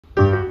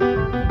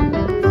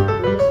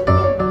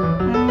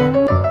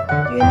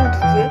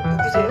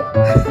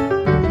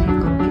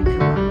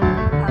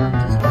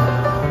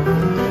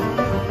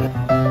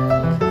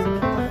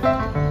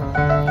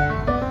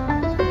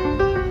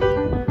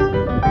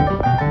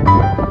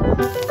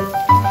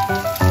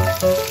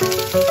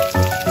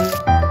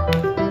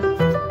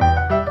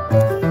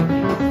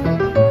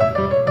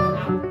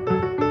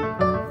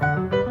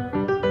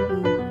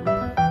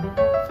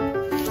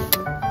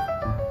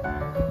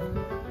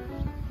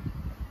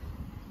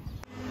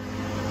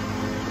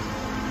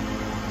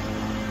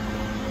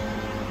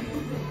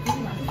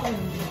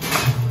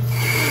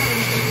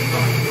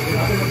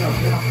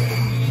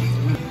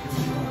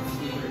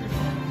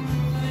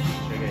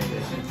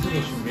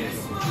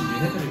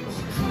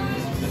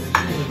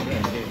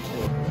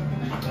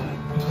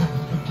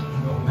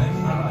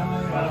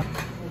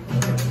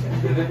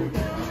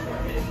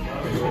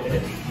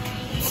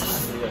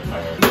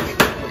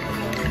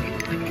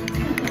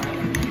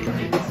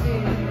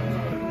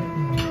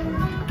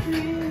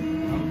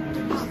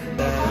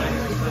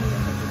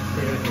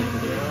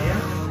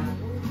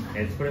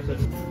에스프레소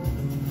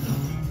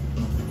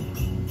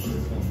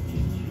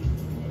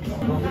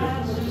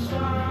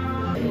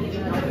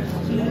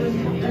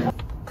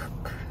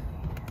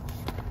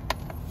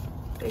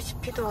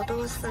레시피도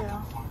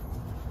얻어왔어요.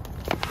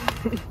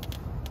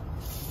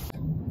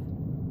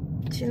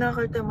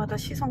 지나갈 때마다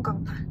시선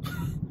강탈.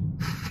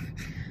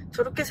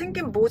 저렇게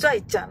생긴 모자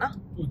있지 않아?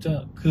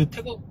 모자 그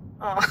태국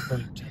거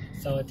있잖아.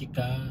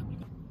 사와디카.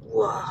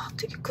 우와,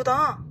 되게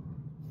크다.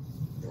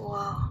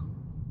 우와.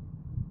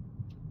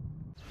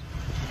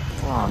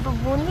 우와, 너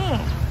뭐니?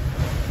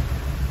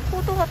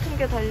 포도 같은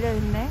게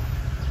달려있네.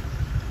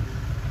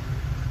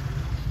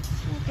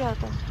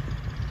 신기하다.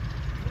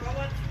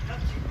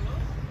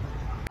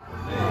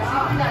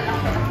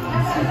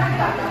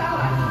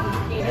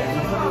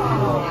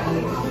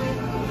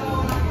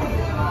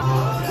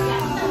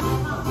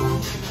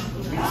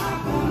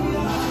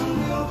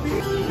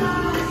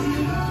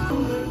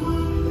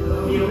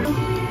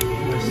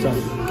 맛있어.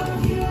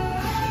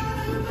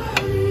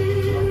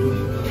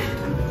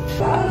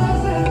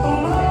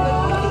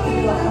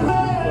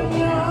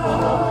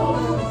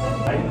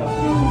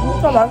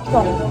 진짜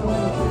맛있어.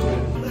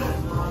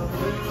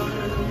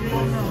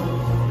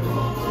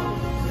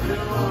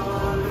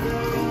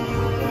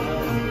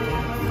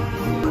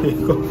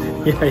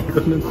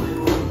 이거는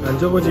안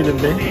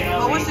접어지는데?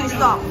 먹을 수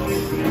있어.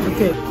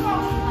 이렇게.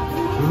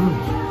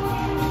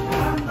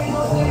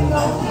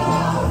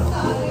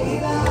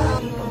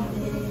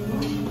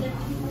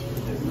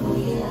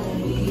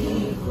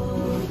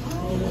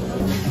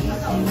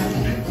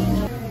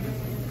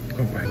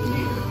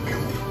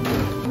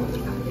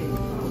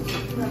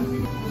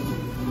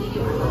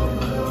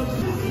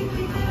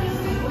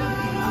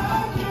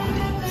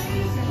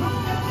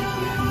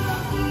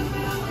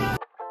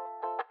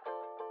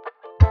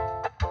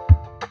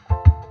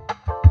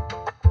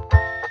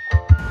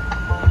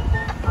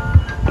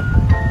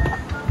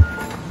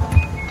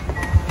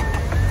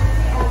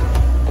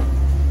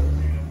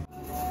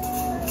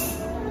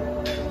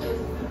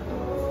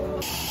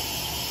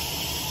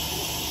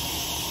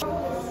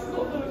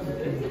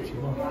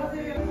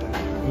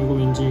 이거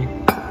왠지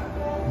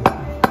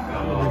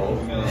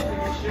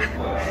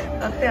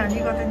라떼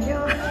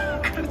아니거든요.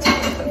 그렇지.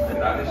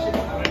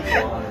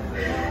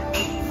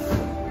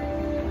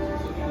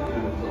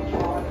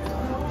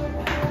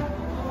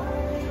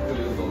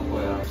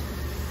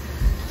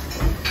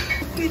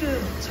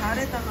 커피를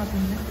잘에다가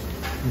넣네.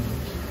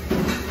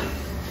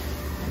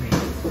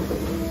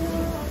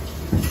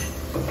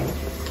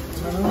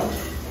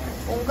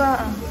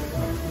 뭔가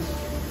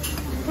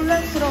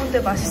혼란스러운데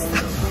맛있어.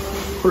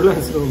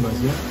 혼란스러운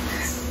맛이야?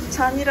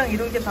 잔이랑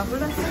이런 게 다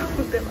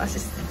혼란스러운데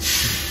맛있어.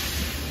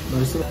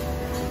 맛있어?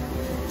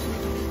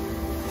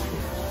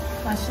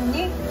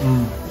 맛있니?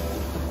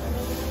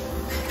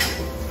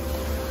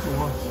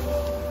 우와.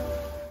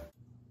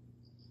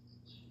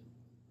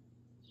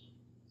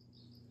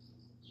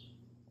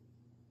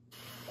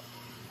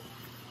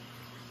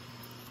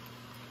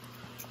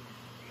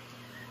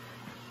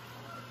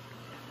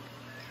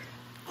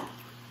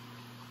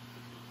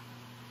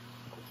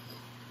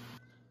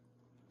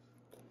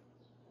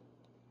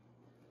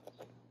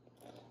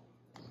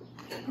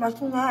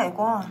 맛있네,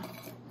 이거.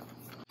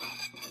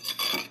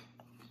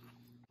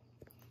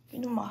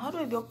 이놈아,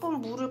 하루에 몇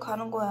번 물을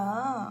가는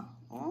거야?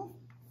 응?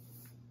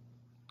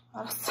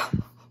 알았어.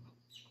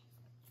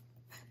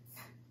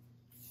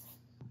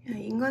 야,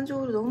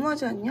 인간적으로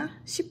너무하지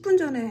않냐? 10분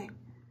전에,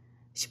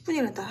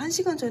 10분이란다.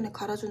 1시간 전에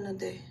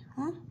갈아줬는데,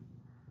 어?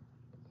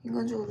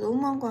 인간적으로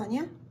너무한 거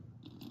아니야?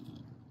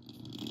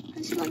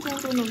 1시간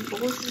정도는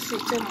먹어줄 수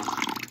있잖아.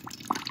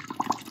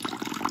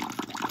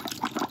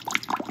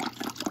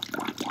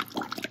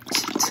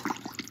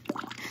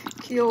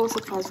 귀여워서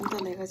봐준다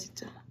내가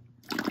진짜.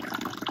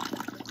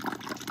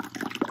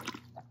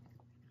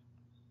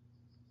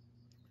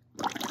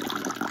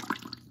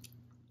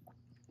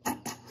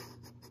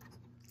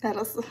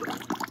 알았어.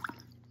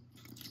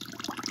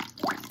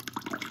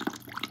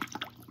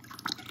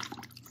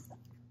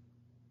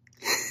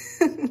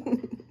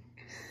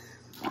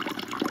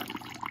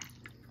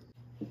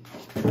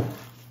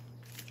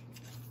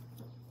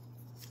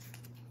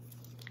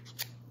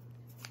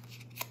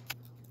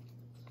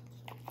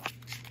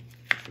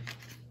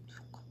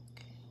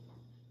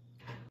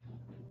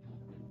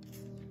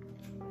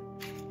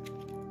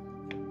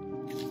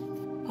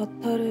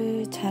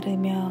 버터를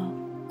자르며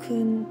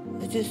큰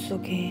우주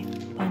속에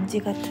먼지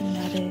같은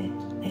나를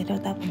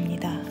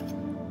내려다봅니다.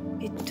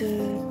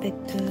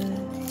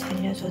 삐뚤빼뚤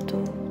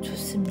잘려줘도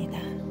좋습니다.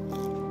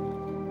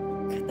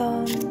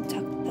 크던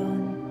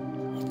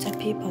작던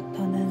어차피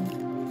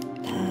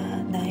버터는 다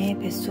나의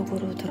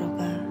뱃속으로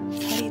들어가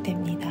살이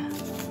됩니다.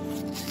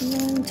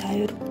 숨은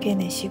자유롭게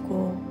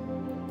내쉬고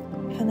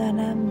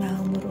편안한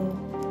마음으로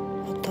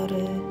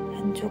버터를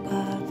한 조각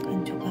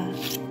한 조각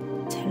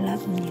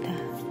잘라봅니다.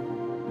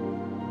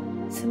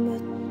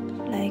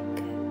 스무트 라이크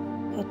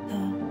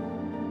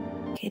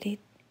버터 게릿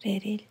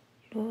레릴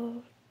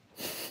롤.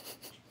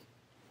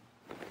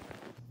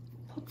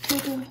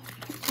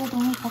 버터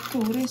너무 밖에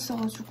오래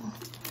있어가지고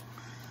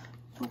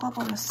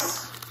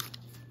녹아버렸어.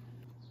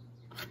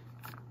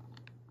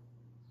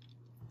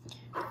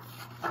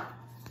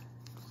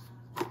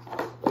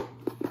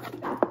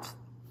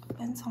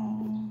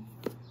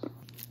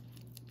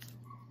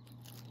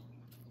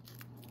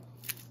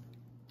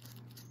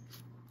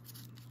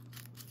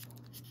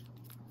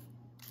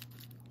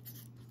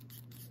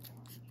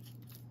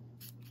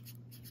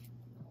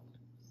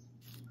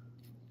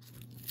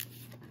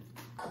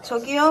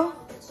 저기요?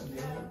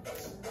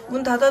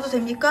 문 닫아도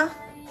됩니까?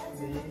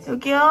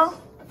 여기요?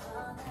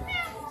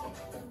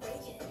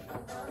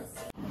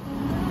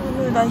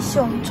 오늘 날씨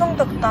엄청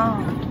덥다.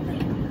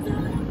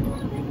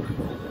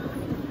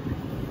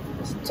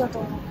 진짜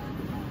더워.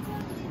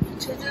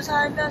 제주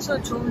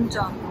살면서 좋은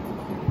점.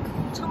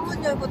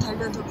 창문 열고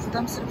달려도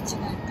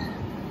부담스럽지가 않다.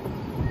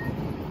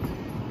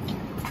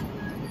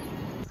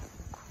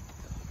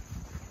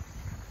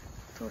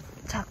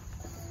 도착.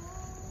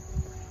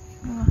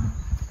 우와,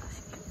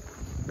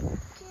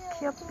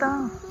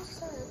 귀엽다.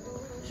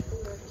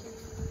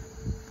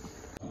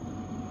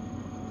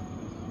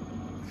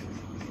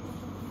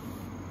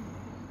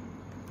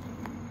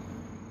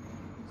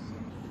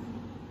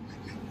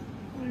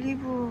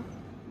 올리브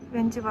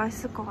왠지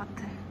맛있을 것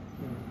같아.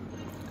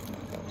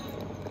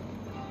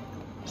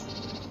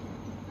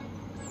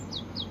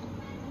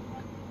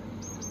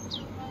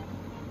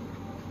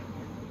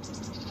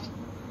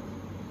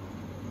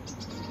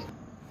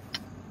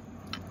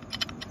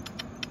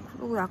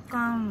 그리고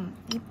약간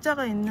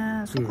입자가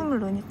있는 소금을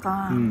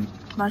넣으니까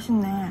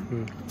맛있네.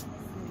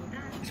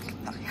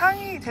 맛있겠다.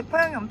 향이,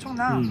 대파향이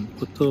엄청나.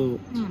 버터,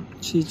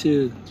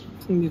 치즈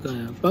풍미가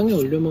빵에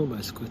올려 먹으면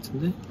맛있을 것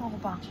같은데?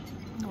 먹어봐.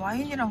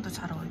 와인이랑도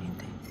잘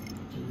어울린대.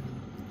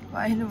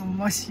 와인을 못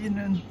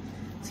마시는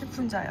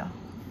슬픈 자여.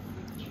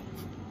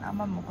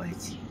 나만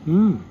먹어야지.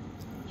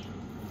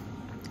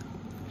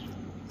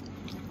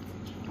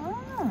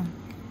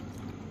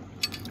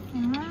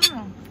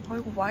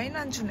 이거 와인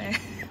안주네.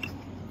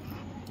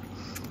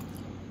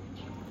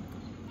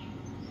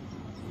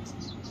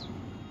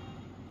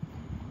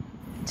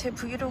 제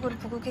브이로그를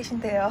보고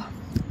계신데요.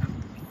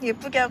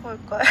 예쁘게 하고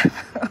올걸.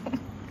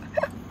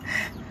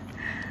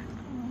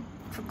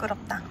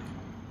 부끄럽다.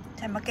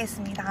 잘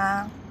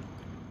먹겠습니다.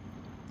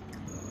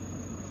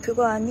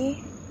 그거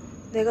아니?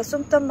 내가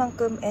쏨땀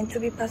만큼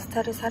엔초비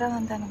파스타를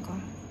사랑한다는 걸.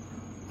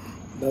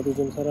 나도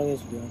좀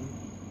사랑해주렴.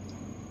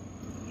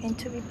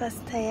 엔초비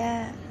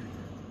파스타야.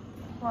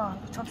 와,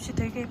 접시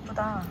되게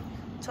예쁘다.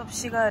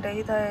 접시가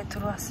레이더에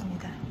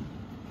들어왔습니다.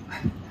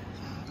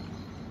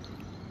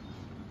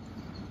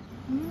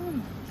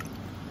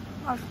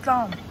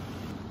 맛있다.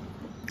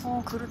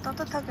 그릇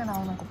따뜻하게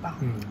나오는 거 봐.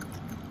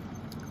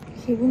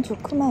 기분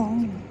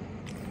좋구만.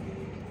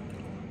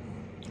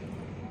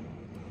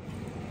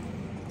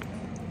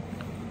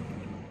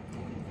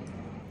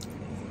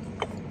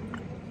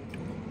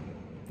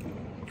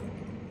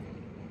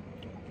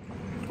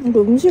 근데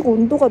음식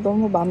온도가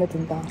너무 마음에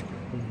든다.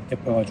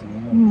 예뻐가지고.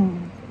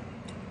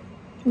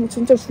 이거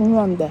진짜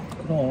중요한데.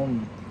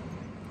 그럼.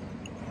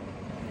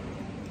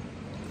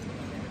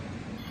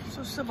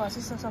 소스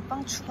맛있어서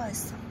빵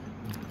추가했어.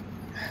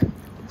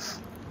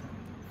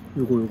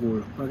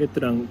 요거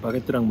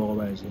바게트랑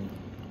먹어봐야지.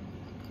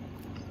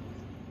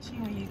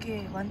 지금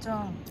이게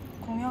완전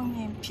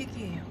공영님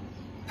픽이에요.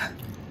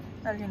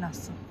 난리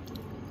났어.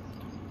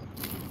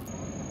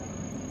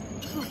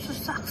 소스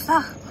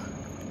싹싹.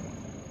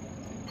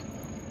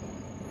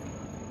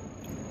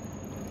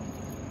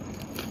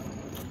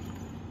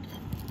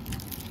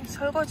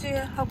 설거지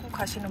하고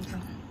가시는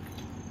분.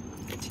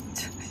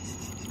 진짜.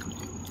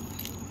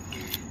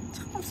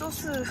 참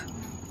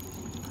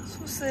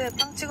소스에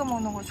빵 찍어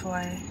먹는 거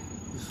좋아해.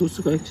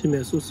 소스가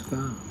핵심이야, 소스가.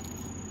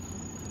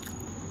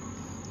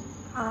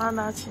 아,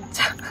 나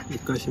진짜.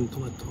 입가심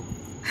토마토.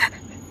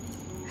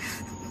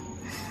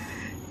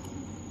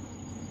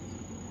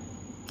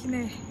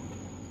 웃기네.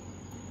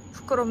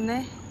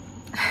 부끄럽네.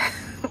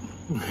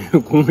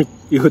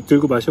 이거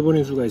들고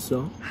마셔버린 수가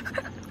있어.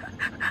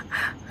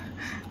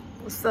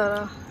 못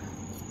살아.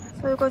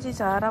 설거지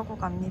잘하고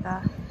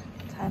갑니다.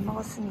 잘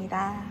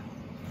먹었습니다.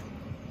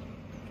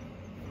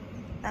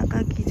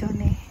 나가기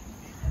전에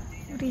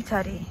우리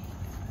자리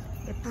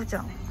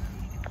예쁘죠?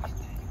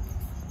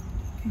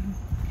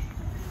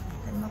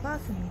 잘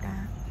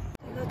먹었습니다.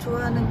 내가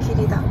좋아하는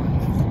길이다.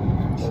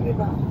 여기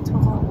봐.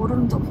 저거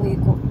오름도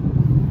보이고.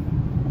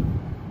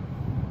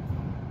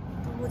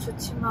 너무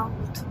좋지만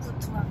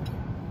우퉁부퉁한 길.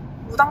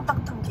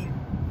 우당탕탕 길.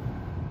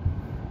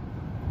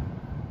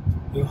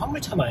 여기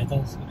화물차 많이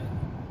다녀서 그래.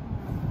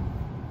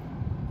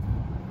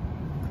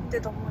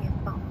 근데 너무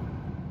예뻐.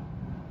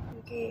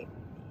 여기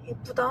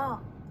예쁘다.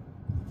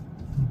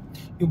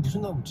 이거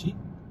무슨 나무지?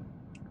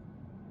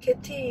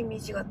 게티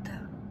이미지 같아.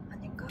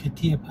 아닌가?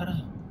 게티에 팔아.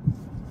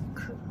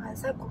 안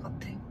살 것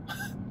같아.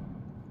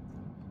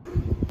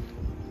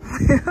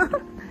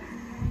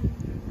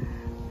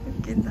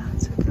 웃긴다.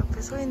 저기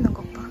옆에 서 있는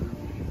것 봐.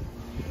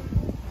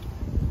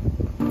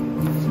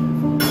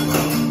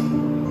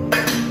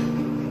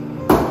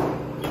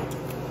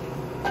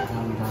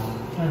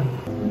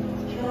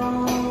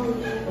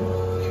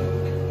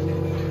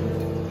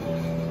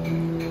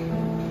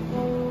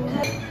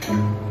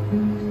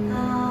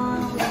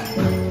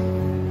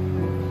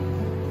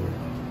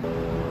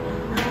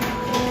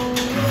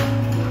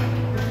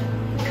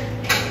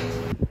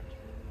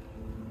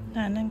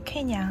 나는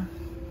케냐.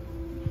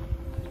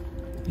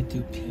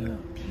 에티오피아.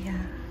 비야.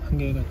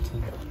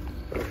 한결같은.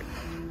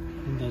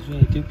 나중에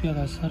에티오피아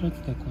가서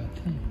살아도 될 것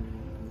같아.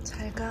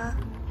 잘 가.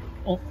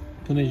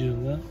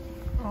 보내주는 거야?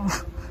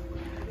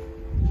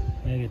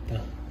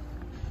 가야겠다.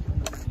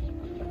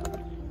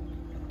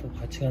 또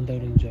같이 간다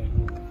그러는 줄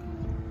알고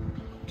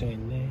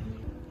걱정했네.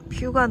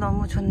 뷰가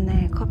너무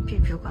좋네. 커피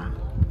뷰가.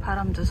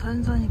 바람도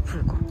선선히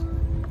불고.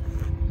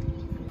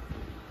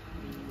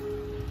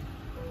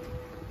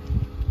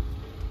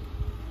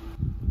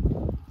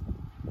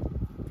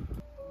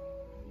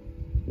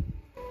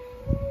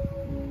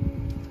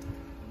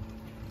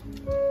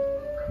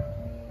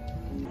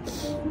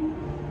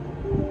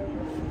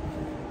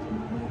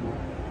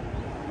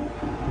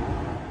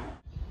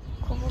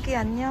 거북이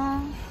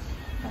안녕.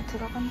 나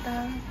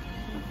들어간다.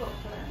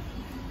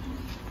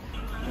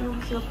 이거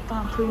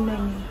귀엽다.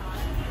 돌멩이.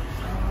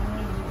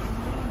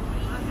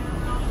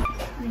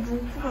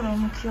 문구가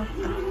너무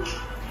귀엽다.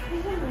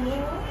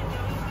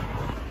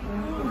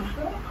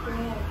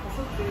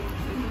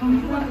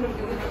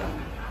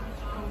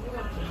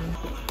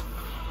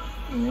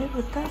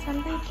 오늘부터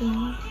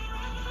 300인.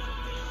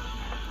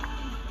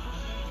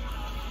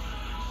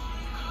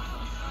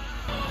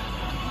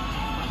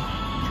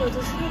 저도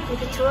술을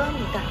되게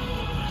좋아합니다.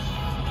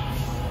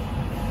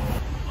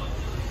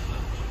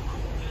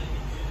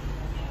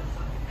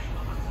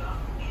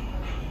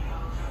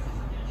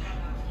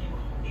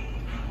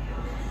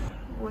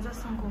 모자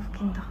쓴 거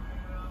웃긴다.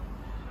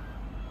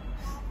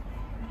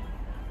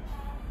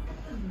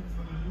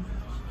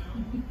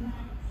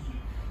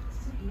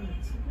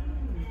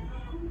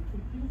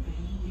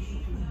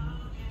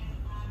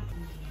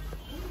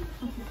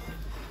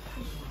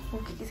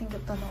 웃기게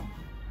생겼다 너.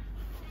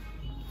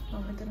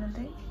 마음에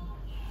드는데?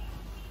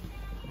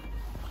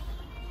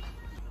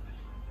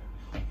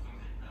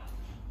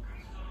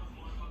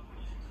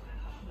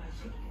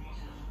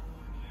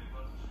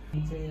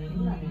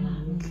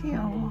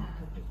 귀여워.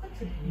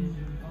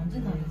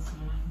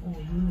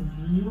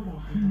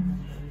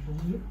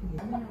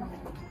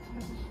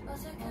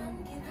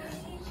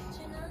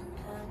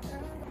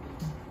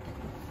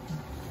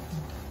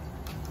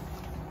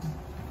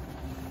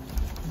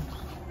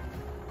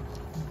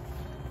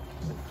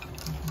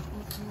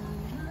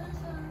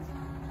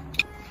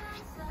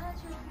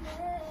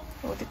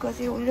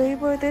 어디까지 올려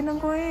입어야 되는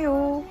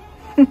거예요?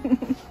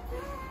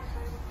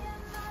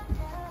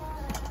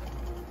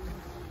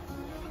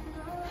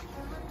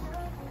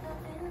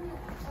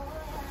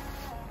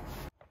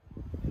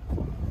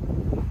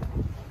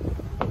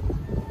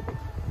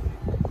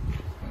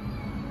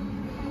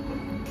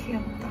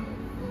 귀엽다.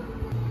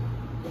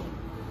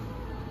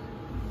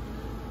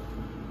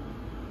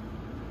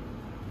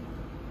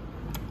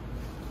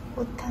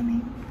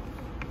 못하네.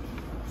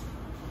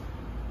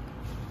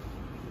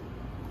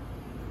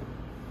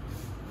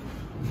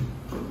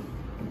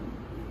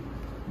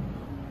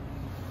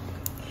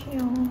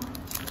 귀여워.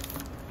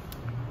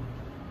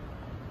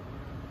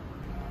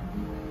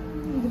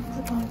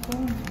 예쁘다 이거.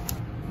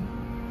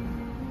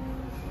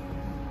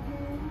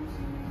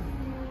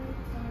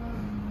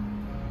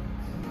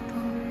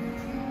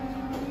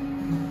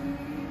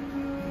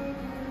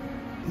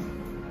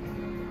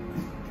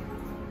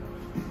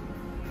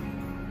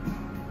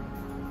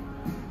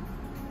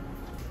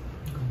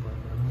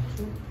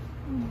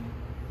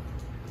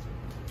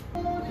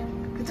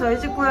 저희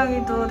집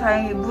고양이도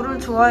다행히 물을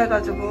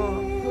좋아해가지고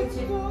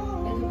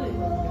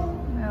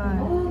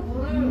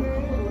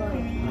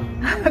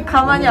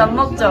가만히 안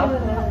먹죠?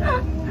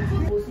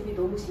 모습이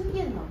너무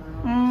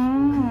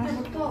신기했나봐요.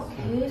 그때부터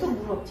계속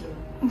물 없지요.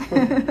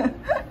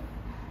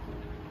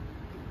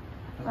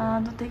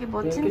 아, 너 되게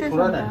멋진 데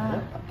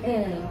산다.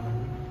 네.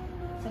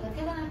 제가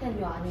퇴근할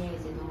때는 요 안에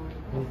이제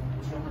넣어놓고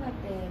출근할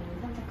때는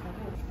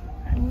산책하고.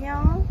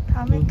 안녕.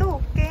 다음에 또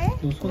올게.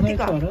 너 손 할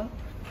줄 알아?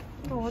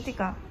 너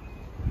어디가?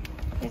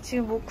 얘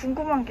지금 뭐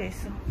궁금한 게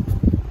있어.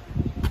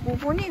 뭐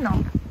보니 너?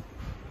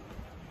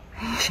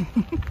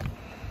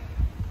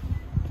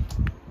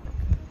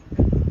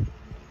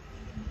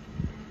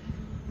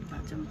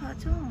 나 좀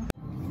봐줘.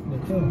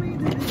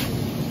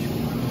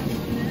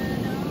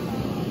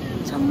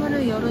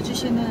 선물을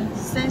열어주시는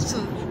센스.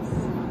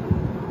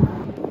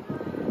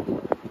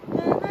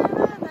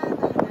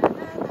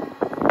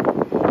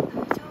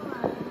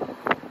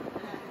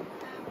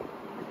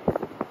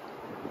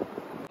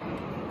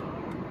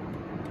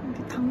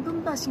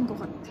 당근밭인 것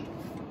같아.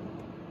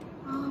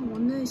 아,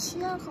 오늘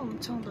시야가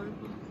엄청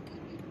넓어.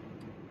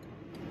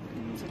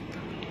 너무 좋다.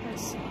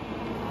 날씨.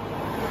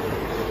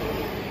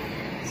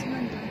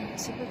 하지만 난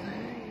집에 가야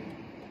해.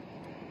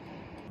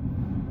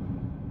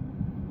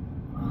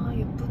 아,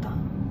 예쁘다.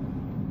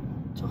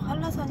 저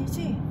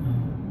한라산이지?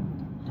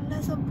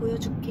 한라산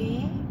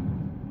보여줄게.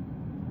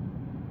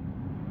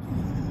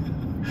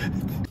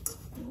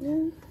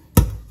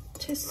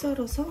 채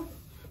썰어서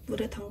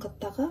물에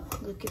담갔다가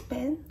이렇게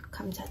뺀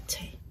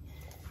감자채.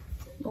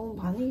 너무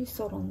많이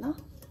썰었나?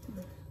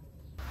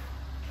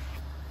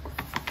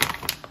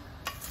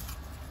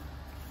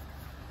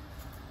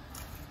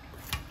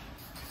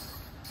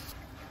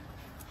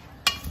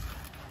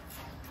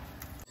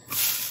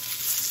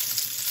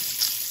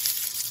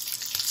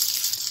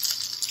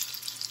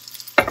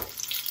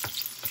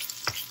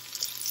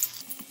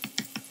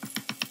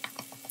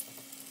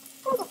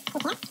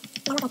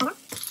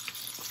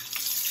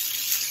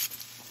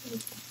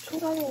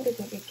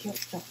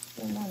 귀엽죠?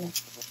 요만해.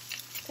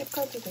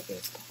 색깔도 되게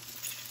예뻐.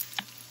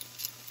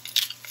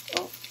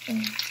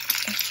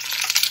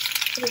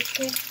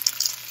 이렇게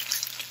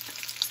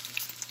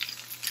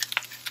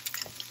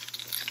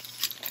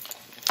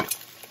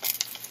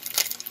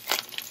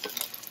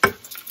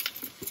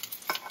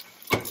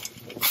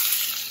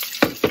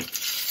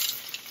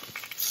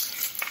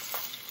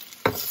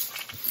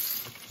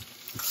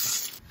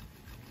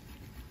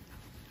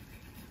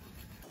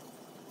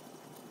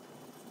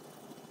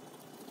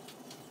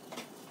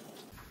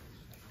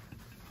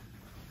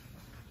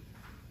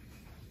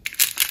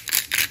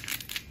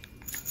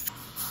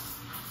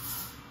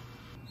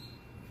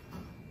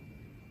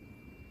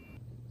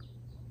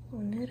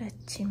오늘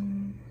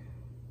아침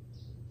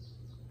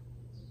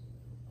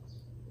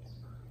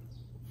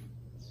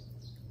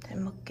잘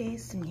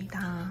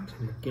먹겠습니다. 잘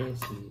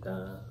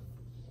먹겠습니다.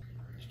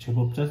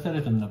 제법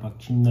짤짤해졌나봐.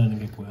 김 나는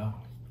게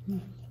보여.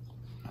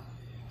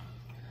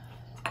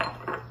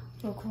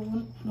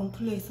 그건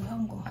롱플레이에서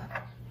산 거.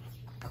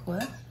 그거야?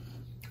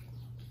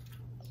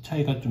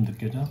 차이가 좀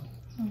느껴져?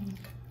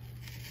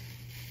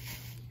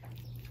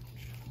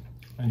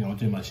 아니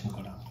어제 마신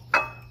거랑.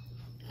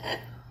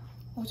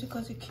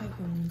 어제까지 기억이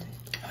없는데.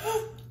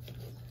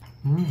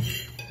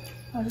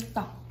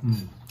 맛있다.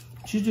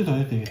 치즈 더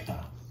해도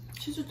되겠다.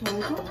 치즈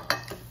더해줘?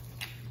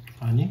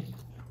 아니?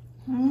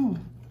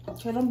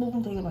 계란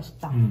부분 되게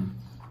맛있다.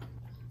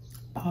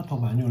 파 더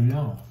많이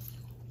올려.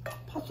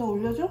 파 더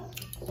올려줘?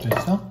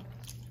 됐어?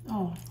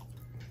 어.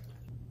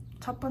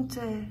 첫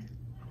번째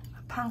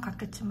판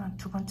같겠지만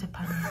두 번째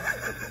판이야.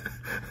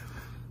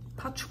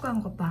 파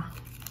추가한 거 봐.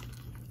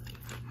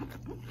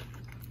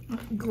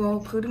 이거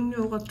그릭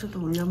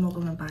요거트도 올려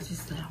먹으면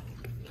맛있어요.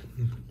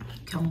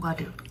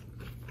 견과류.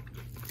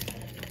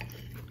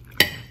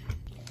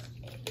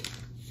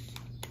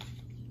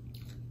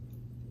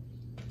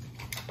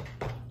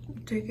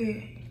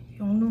 되게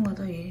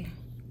영롱하다 얘.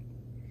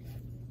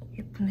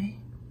 예쁘네.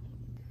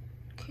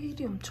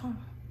 케일이 엄청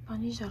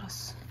많이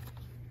자랐어.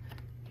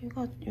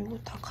 이거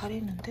다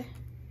가리는데?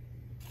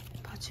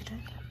 바지를.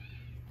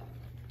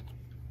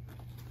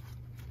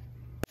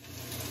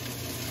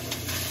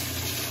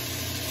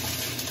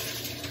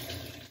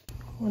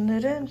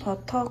 오늘은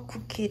버터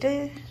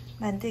쿠키를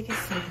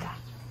만들겠습니다.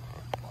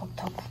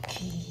 버터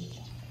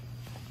쿠키.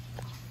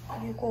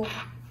 이거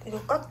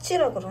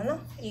깍지라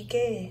그러나?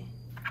 이게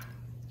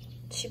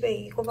집에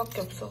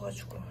이거밖에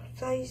없어가지고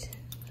사이즈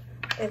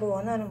내가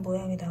원하는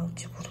모양이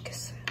나올지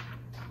모르겠어요.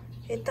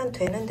 일단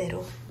되는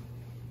대로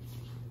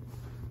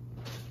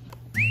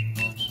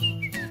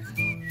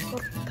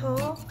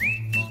버터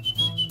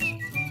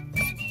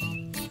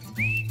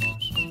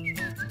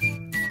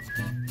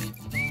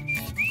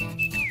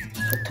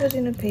속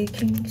터지는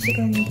베이킹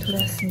시간이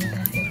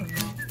돌아왔습니다, 여러분.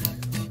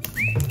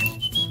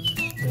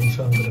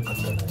 냉수 한 그릇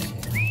갖다 놔야지.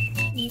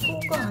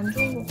 이거가 안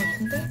좋은 것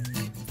같은데?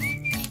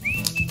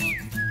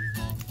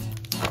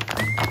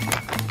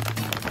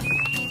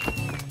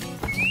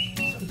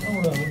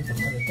 설탕으로 하면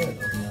버터를 또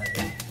넣어야 돼.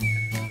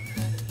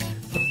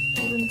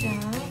 노른자.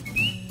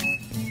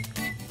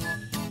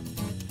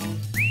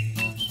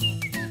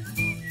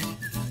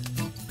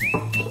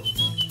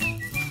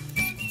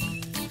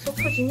 속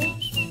터지니?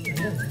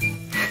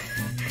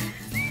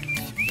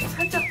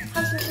 살짝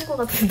하시는 것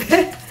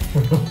같은데?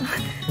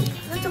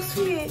 살짝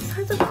숨이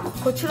살짝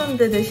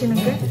거칠었는데 내쉬는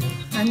게?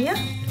 아니야?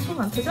 속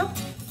안 터져?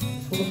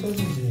 속은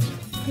터지지.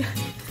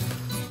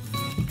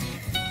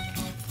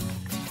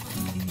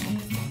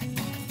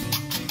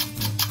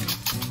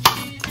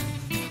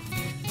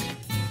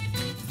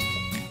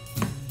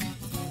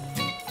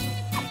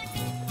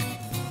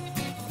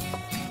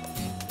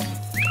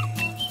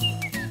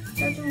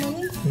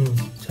 짜주머니?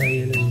 자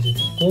얘는 이제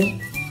됐고.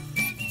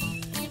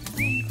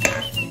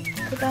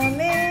 그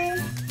다음에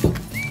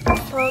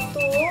버터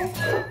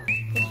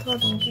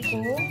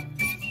녹이고.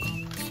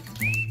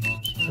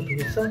 다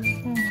녹였어?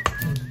 응.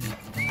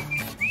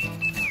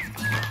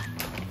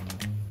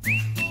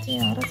 이제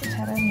알아서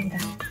잘합니다.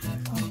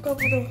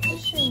 아까보다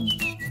훨씬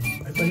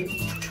빨리빨리.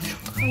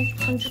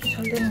 반죽이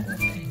잘 되는 것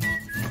같아.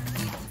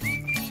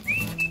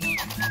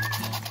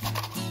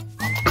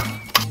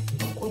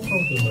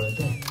 콜파우더 넣어야 돼.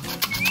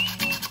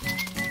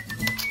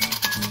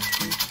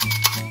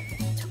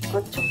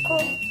 초코.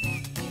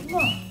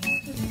 우와,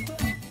 이거 뭐야?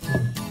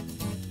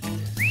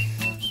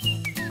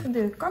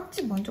 근데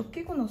깍지 먼저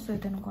끼고 넣었어야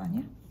되는 거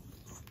아니야?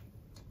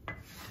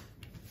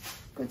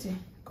 그치?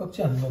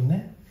 깍지 안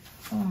넣었네?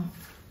 어.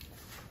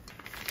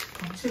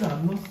 깍지를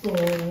안 넣었어.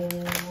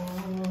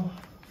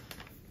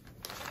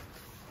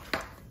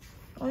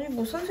 아니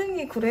뭐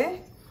선생님이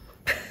그래?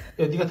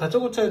 야 네가 다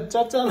저거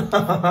짰잖아.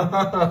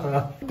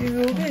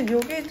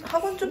 여기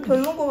학원 좀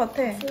별론 것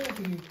같아.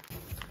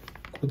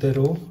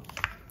 그대로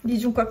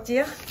니중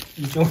깍지야?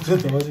 이 정도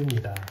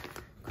넣어줍니다.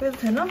 그래도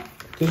되나?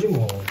 되지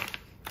뭐.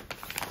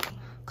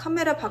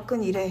 카메라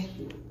밖은 이래.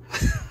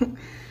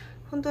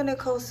 혼돈의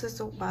카오스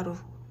속 마루.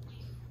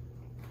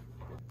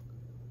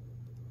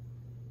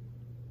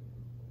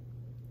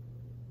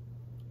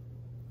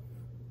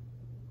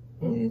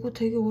 이거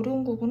되게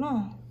어려운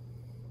거구나.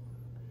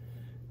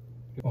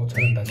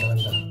 잘한다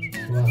잘한다.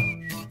 와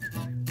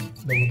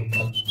너무 높아.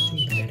 좀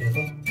더 내려서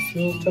쭉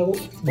짜고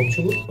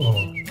멈추고.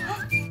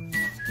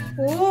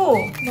 오,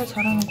 나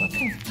잘하는 것 같아.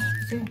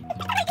 그치?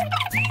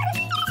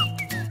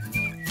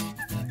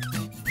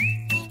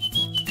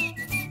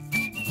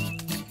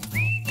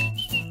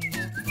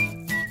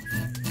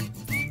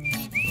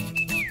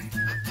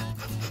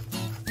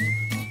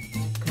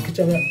 그렇게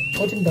짜면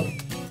터진다.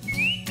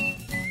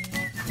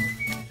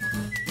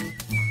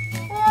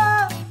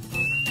 우와.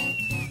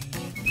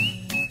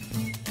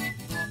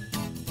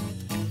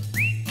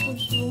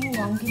 너무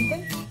왕긴데?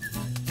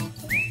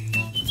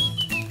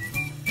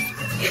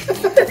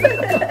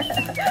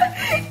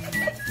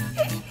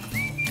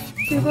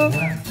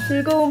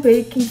 즐거운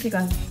베이킹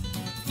시간.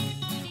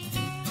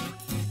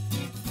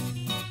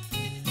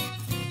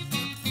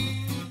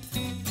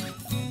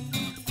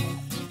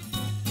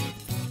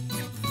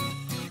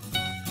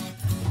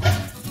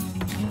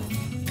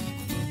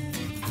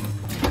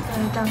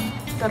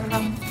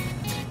 따라랑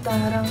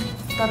따라랑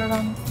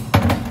따라랑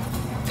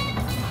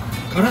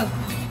가라.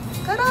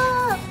 가라.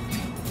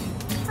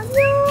 안녕.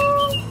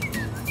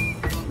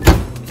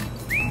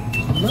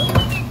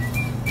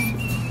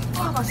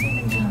 와,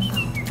 맛있는 냄새 난다.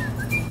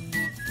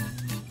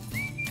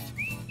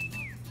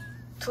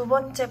 두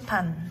번째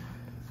판.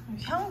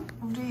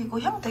 우리 이거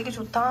향 되게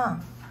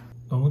좋다.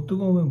 너무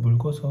뜨거우면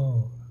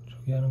묽어서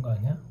저기 하는 거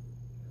아니야?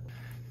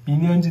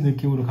 미니언즈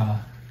느낌으로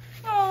가.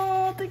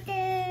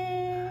 어떡해.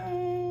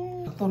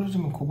 딱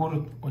떨어지면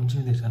그거를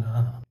얹으면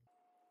되잖아.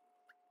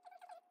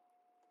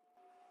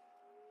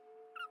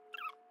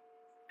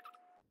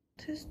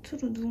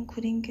 테스트로 눈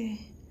그린 게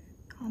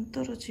안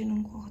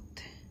떨어지는 것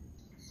같아.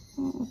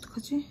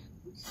 어떡하지?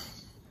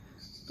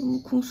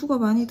 너무 공수가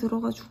많이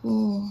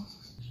들어가지고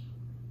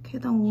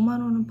개당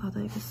 5만 원은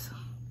받아야겠어.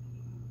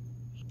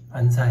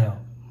 안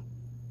사요.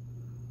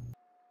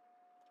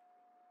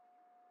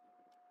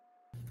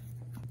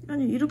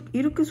 아니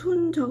이렇게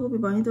손 작업이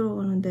많이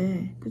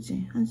들어가는데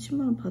그치? 한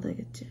 10만 원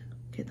받아야겠지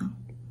개당.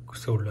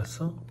 글쎄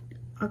올랐어?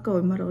 아까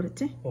얼마라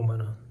그랬지? 5만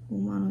원.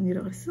 5만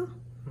원이라 그랬어?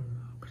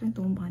 그래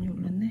너무 많이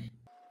올랐네.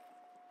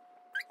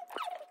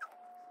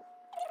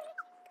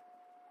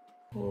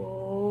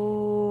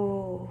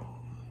 오.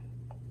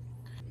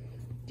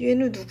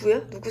 얘는 누구야?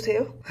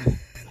 누구세요?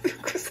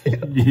 누구세요?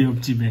 얘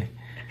옆집에.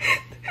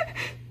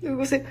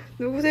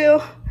 누구세요?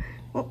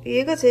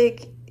 얘가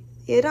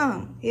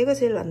얘랑 얘가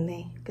제일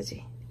낫네.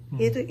 그치?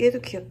 얘도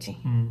귀엽지?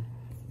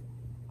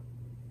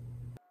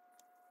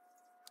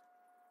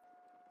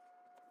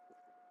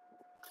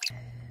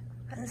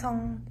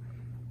 완성.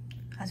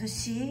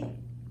 아저씨,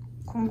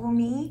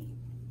 곰곰이,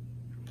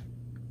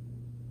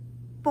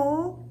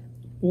 뽀,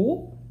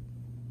 오?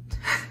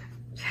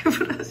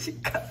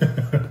 제브라시카.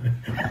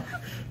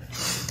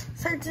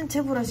 살찐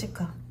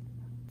제브라시카.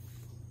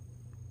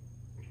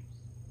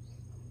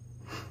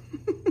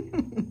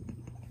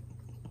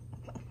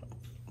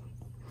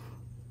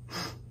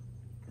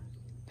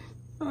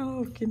 아,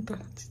 웃긴다,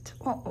 진짜.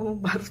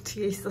 마루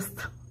뒤에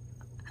있었어.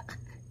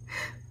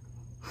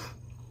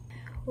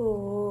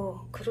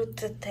 오,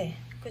 그럴듯해.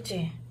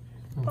 그치?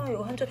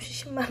 이거 한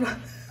접시 10만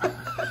원.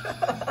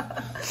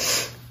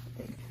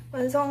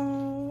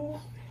 완성.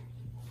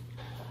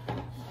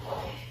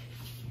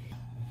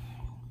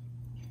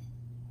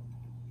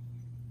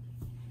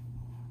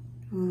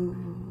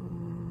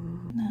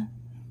 나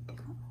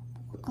이거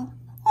먹을까?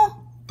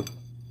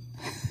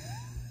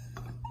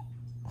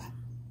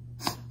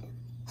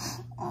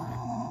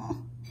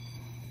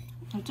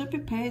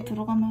 어차피 배에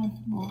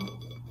들어가면 뭐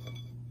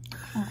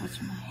그런 거지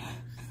뭐.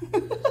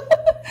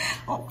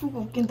 그거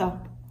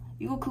웃긴다.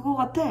 이거 그거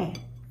같아.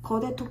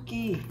 거대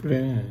토끼.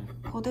 그래.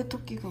 거대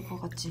토끼 그거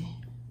같지.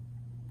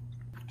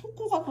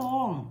 토끼가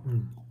더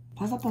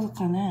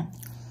바삭바삭하네.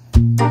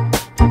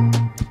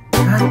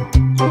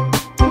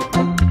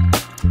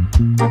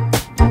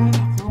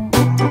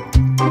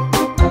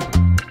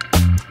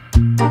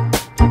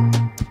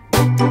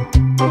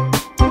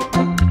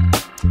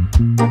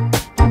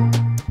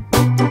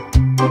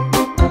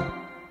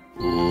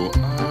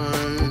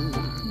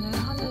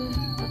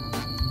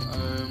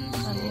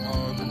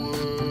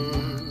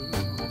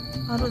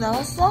 바로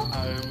나왔어?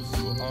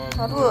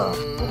 바로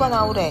누가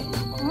나오래?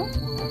 응?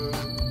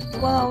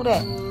 누가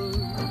나오래?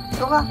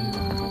 들어가.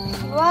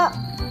 일로와.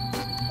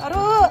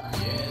 바로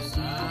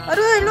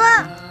일로와.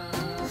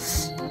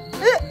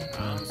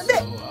 안돼.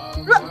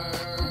 일로와.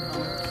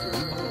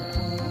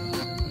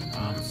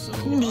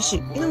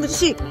 이놈의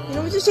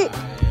자식.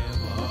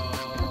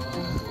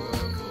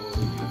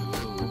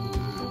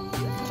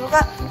 들어가.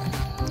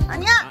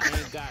 아니야.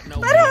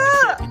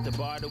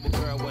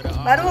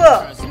 마루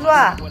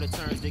일로와.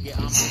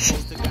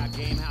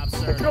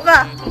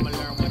 들어가.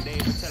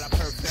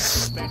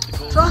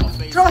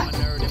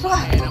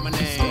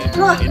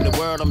 In the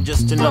world, I'm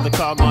just another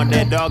cog on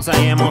dead dogs. I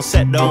am on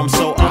set though, I'm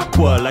so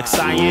awkward, like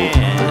cyan.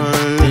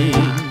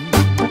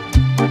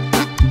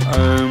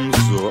 I'm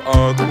so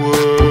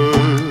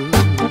awkward.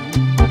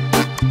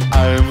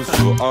 I'm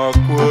so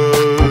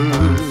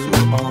awkward. So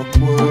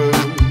awkward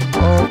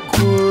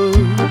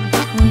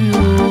for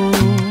you.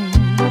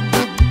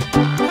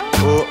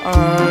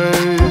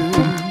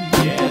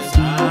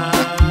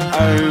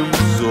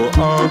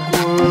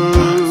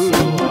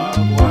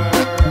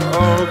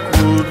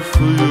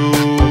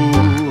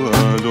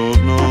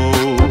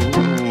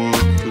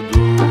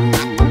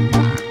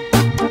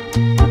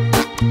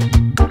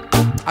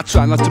 I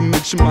try not to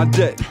mention my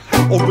debt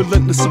or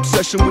relentless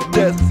obsession with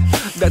death.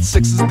 That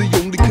sex is the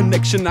only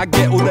connection I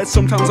get, or that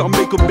sometimes I'll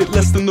make a bit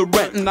less than the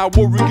rent, and I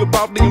worry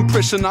about the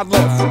impression I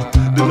left.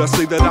 Did I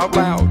say that out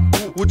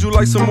loud? Would you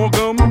like some more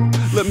gum?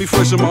 Let me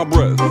freshen my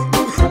breath.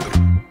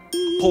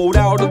 Pulled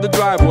out of the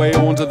driveway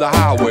onto the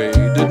highway.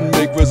 Didn't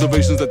make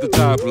reservations at the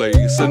Thai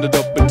place. Ended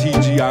up at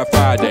TGI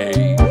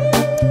Friday.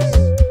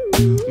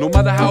 No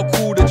matter how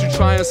cool that you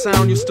try and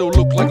sound, you still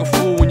look like a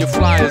fool when your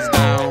flyer's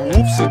down.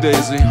 Whoopsie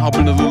daisy, I've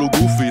been a little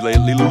goofy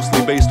lately,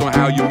 loosely based on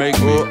how you make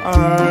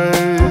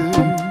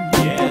me.